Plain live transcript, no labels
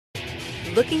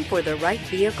Looking for the right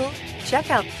vehicle?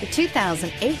 Check out The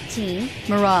 2018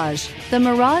 Mirage. The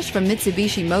Mirage from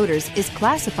Mitsubishi Motors is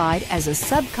classified as a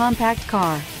subcompact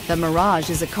car. The Mirage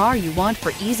is a car you want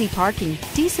for easy parking,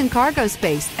 decent cargo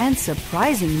space, and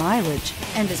surprising mileage,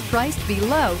 and is priced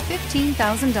below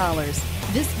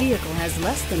 $15,000. This vehicle has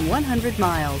less than 100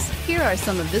 miles. Here are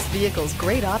some of this vehicle's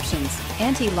great options: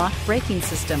 anti-lock braking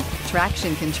system,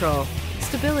 traction control,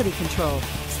 stability control,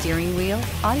 steering wheel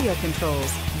audio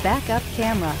controls, backup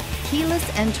camera, keyless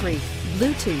entry,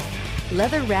 Bluetooth,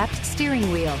 leather-wrapped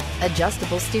steering wheel,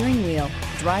 adjustable steering wheel,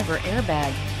 driver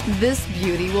airbag. This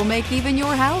beauty will make even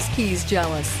your house keys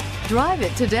jealous. Drive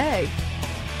it today.